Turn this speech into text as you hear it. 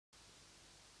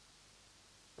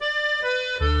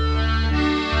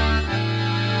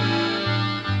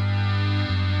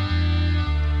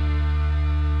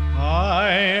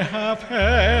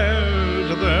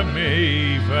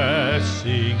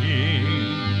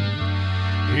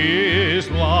his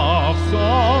love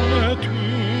song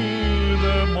to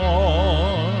the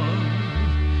morn.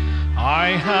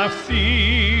 I have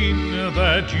seen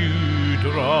the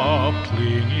dewdrop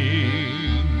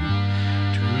clinging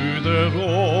to the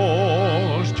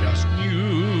rose just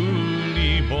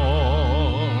newly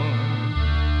born,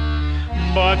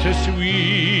 but a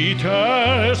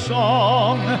sweeter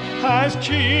song has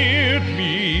cheered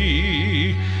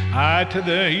me at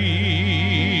the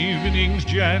evening's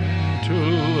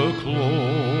gentle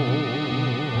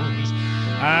close,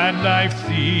 and I've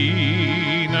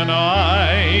seen an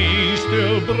eye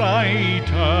still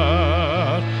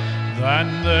brighter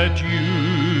than the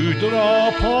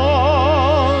dewdrop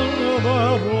on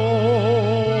the rose.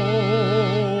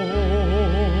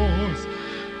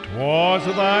 'Twas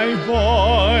thy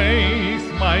voice,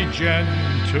 my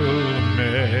gentle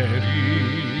Mary,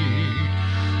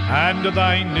 and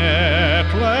thy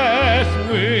necklace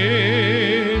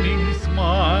winning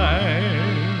smile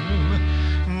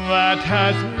that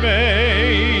has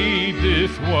made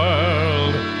this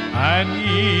world an Eden.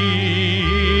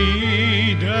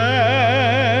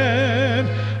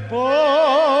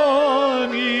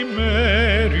 Bonny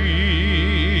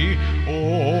Mary,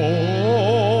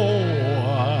 oh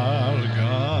Argyll.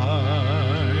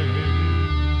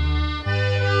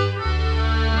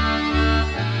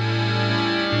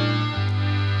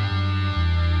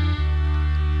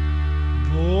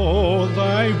 Though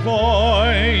thy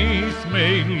voice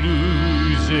may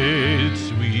lose its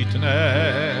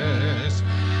sweetness,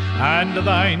 and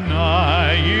thine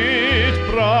eye its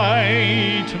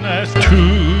brightness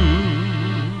too,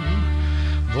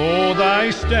 though thy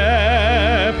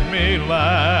step may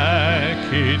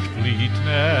lack its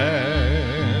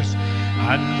fleetness,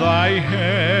 and thy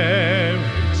hair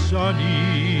its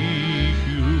sunny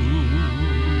hue,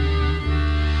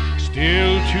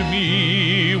 still to me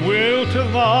wilt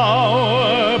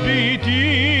thou be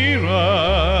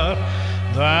dearer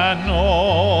than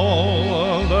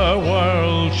all the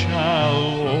world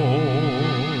shall own.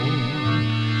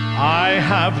 I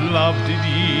have loved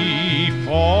thee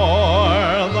for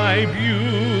thy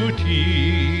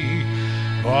beauty,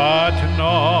 but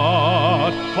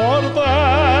not for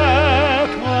that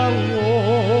alone.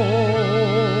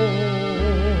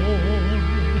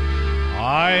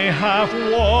 I have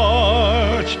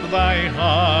watched thy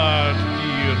heart,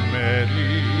 dear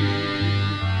Mary,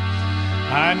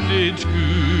 and its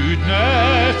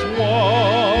goodness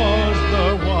was the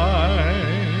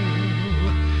wile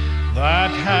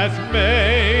that has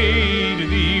made